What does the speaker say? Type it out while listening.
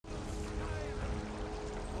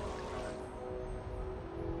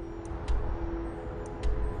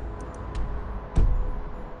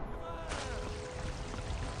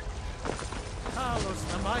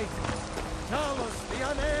mighty, Talos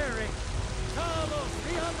the unerring, Talos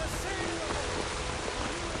the unassailable.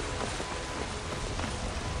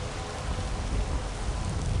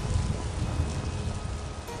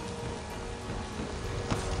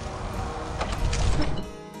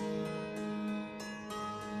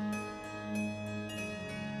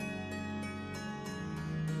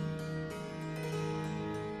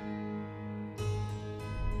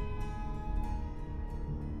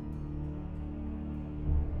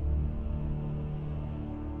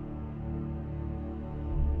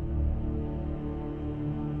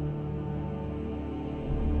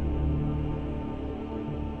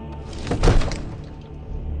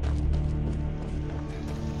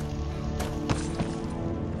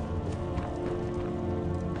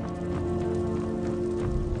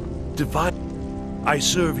 Divine. I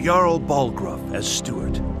serve Jarl Balgruuf as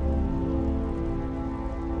steward.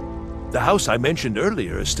 The house I mentioned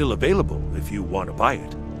earlier is still available if you want to buy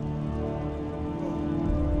it.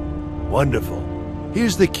 Wonderful.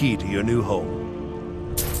 Here's the key to your new home.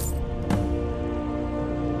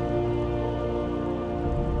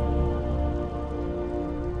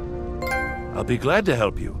 I'll be glad to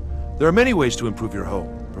help you. There are many ways to improve your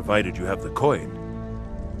home, provided you have the coin.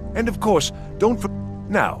 And of course, don't forget.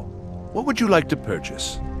 Now, what would you like to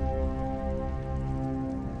purchase?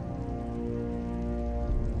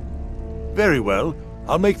 Very well.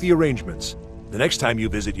 I'll make the arrangements. The next time you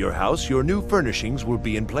visit your house, your new furnishings will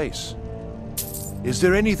be in place. Is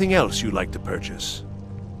there anything else you'd like to purchase?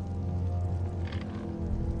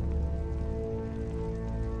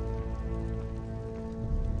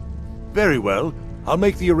 Very well. I'll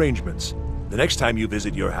make the arrangements. The next time you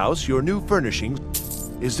visit your house, your new furnishings...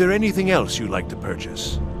 Is there anything else you'd like to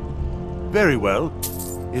purchase? Very well.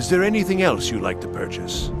 Is there anything else you'd like to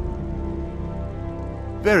purchase?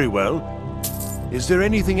 Very well. Is there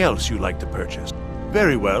anything else you'd like to purchase?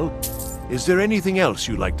 Very well. Is there anything else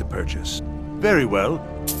you'd like to purchase? Very well.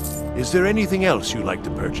 Is there anything else you'd like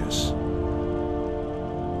to purchase?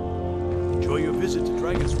 Enjoy your visit to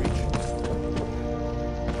Dragon's Reach.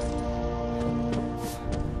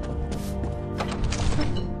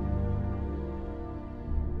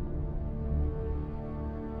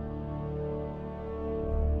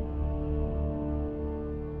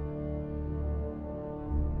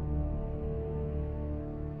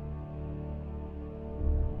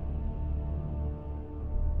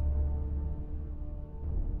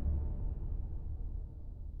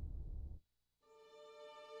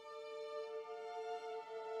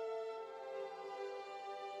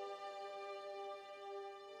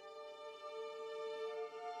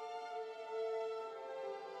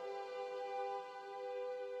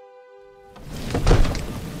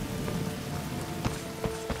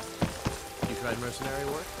 Mercenary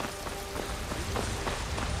work?